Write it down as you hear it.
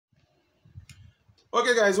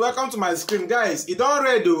Okay, guys, welcome to my screen. Guys, it don't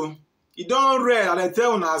read though. It don't read, and I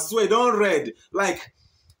tell you, I swear, it don't read. Like,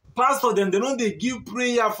 pastor them, they don't they give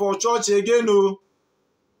prayer for church again, no.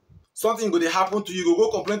 Something go they happen to you, go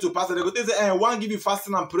complain to pastor, they go say, one give you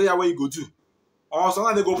fasting and prayer where you go to. Or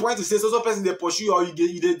sometimes they go point to say, so person they pursue you, or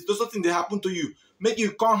you something they happen to you, make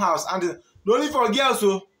you come house, and only for girls,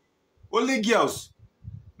 so only girls.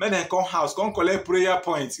 Men then come house, come collect prayer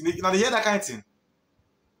points. Now they hear that kind of thing.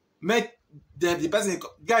 Make the person,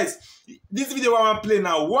 guys, this video I want to play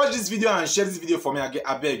now. Watch this video and share this video for me.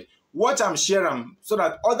 I beg. Watch and share them so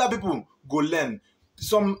that other people go learn.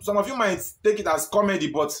 Some of you might take it as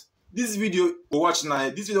comedy, but this video watch now.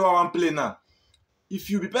 This video I want to play now.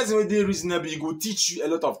 If you be person with the reasonable, it will teach you a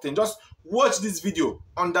lot of things. Just watch this video,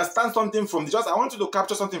 understand something from this. Just I want you to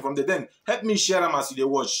capture something from the then help me share them as you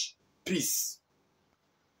watch. Peace.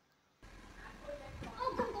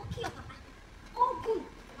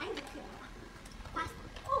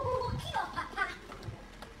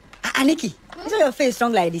 Nikki, why your face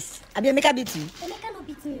strong like this? Abi Emeka beat you? Emeka no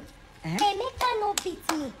beat me. Emeka no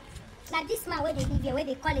beat me. Like this man where they live here, where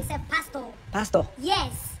they call himself pastor. Pastor?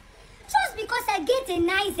 Yes. Just because I get a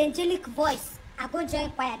nice angelic voice, I go join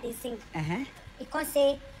choir, they sing. Because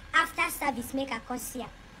say, after service, make a concert.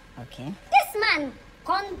 Okay. This man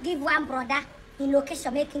can't give one brother in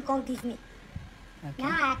location, make him come give me. Okay. Now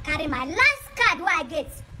I carry my last card where I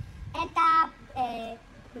get.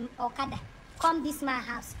 Enter Okada. Come this man's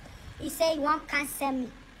house. He say he won't cancel me.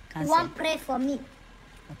 He won't pray for me.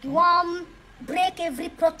 Okay. He won't break every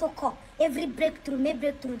protocol, every breakthrough,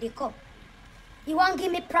 they call. He won't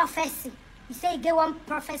give me prophecy. He say he get one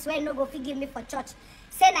prophecy where he no go give me for church.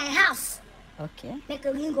 Say my house. Okay. Make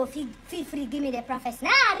him go feel free give me the prophecy. Now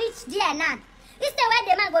I reach there now. Instead when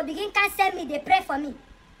the man go begin cancel me, they pray for me.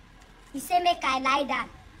 He say make I lie down,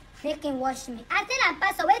 make him wash me. I tell him,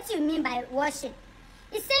 Pastor, what do you mean by washing?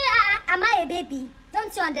 He say, am I a baby?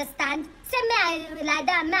 Don't you understand? Say, may I lie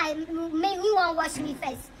down? May you want wash me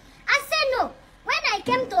first? I say no. When I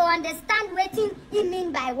came to understand what he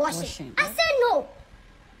mean by washing, I say no.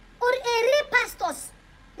 Or a real pastors,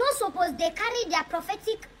 not suppose they carry their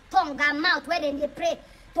prophetic tongue and mouth where they pray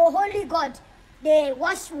to holy God. They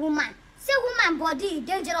wash woman. Say woman body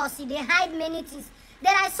dangerous. They hide many things.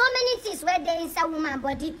 There are so many things where they inside woman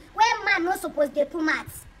body where man not supposed they put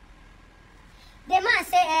mats. The man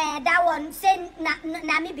say that one say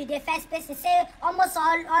na me be the first person. Say almost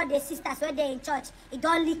all the sisters where they in church, it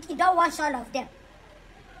don't leak, it don't wash all of them.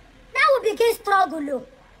 Now we begin struggle.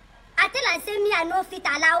 I tell I say me I no fit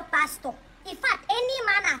allow pastor. In fact, any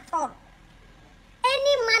man at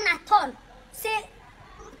all, say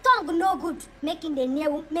tongue no good, making the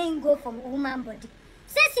main go from woman body.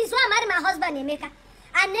 Say since when I marry my husband Emeka,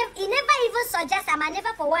 he never even suggest I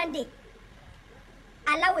never for one day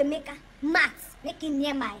allow Emeka max making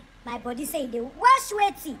near my body say they wash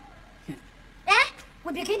weighty.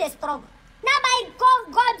 We begin the struggle. Now by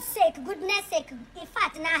God's sake, goodness sake, in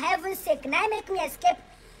fact, now heaven's sake, now make me escape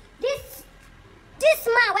this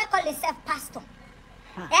man we call himself pastor.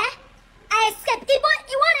 I escape. He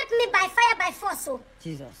won't help me by fire by force. So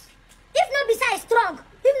Jesus. If not be say strong,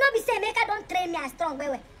 if not be say Emeka don't train me as strong,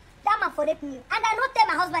 where that man for rape me. And I don't tell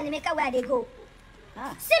my husband Emeka where they go.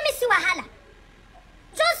 See wahala.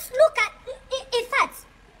 Just look at, in fact.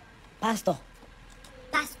 Pastor.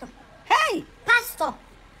 Hey! Pastor,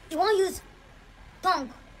 you won't use tongue,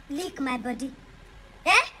 lick my body.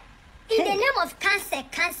 In the name of cancer,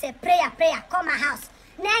 prayer, come my house.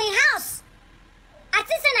 Now in house. I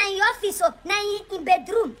think say in your office, so now in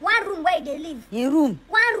bedroom, one room where they live. In room?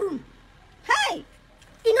 One room. Hey!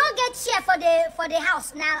 You don't get chair for the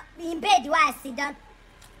house. Now in bed where I sit down.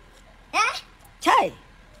 Hey!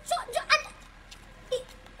 So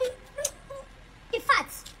in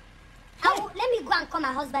fact, let me go and call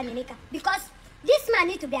my husband Emeka because this man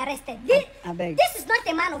need to be arrested. This is not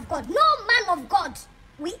a man of God. No man of God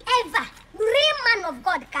real man of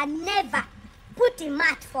God can never put a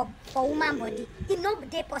mat for woman body. It no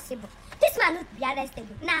be possible. This man need to be arrested.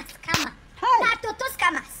 Nah, scammer. Nah, total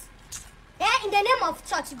scammers. In the name of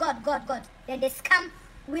church, God. Then they scam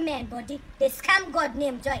women body. They scam God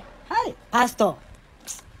name joy. Hi, Pastor.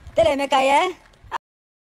 Tell Emeka,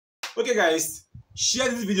 Okay, guys. Share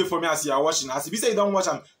this video for me as you are watching. As if you say you don't watch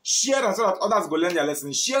them, share them so that others go learn their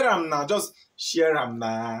lesson. Share them now. Just share them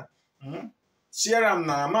now. Share them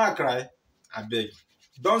now. Ma cry. I beg.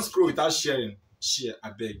 Don't scroll without sharing. Share. I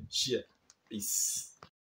beg. Share. Peace.